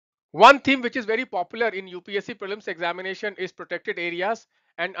One theme which is very popular in UPSC Prelims examination is protected areas,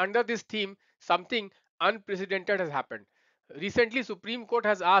 and under this theme, something unprecedented has happened. Recently, Supreme Court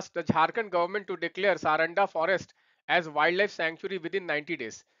has asked the Jharkhand government to declare Saranda Forest as wildlife sanctuary within 90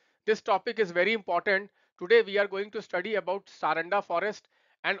 days. This topic is very important. Today, we are going to study about Saranda Forest,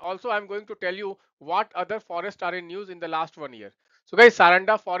 and also I'm going to tell you what other forests are in news in the last 1 year. So, guys,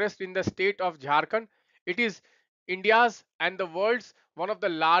 Saranda Forest in the state of Jharkhand, it is India's and the world's one of the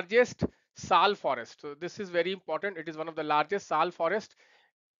largest sal forest. So this is very important. It is one of the largest sal forest.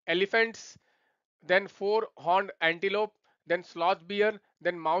 Elephants, then four-horned antelope, then sloth bear,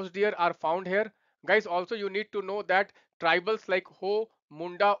 then mouse deer are found here. Guys, also you need to know that tribals like Ho,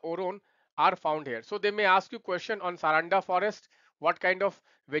 Munda, Oraon are found here. So they may ask you question on Saranda forest, what kind of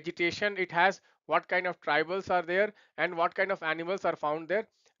vegetation it has, what kind of tribals are there, and what kind of animals are found there.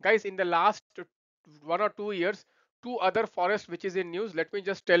 Guys, in the last 1 or 2 years, two other forests which is in news. Let me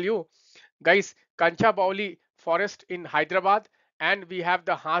just tell you, guys, Kancha Bauli forest in Hyderabad, and we have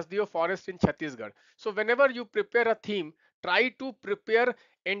the Hasdeo forest in Chhattisgarh. So whenever you prepare a theme, try to prepare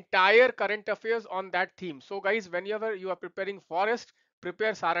entire current affairs on that theme. So guys, whenever you are preparing forest,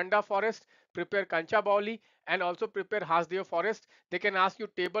 prepare Saranda forest, prepare Kancha Bauli, and also prepare Hasdeo forest. They can ask you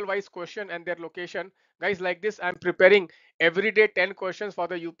table wise question and their location. Guys, like this, I'm preparing every day 10 questions for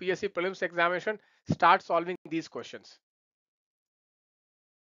the UPSC prelims examination. Start solving these questions.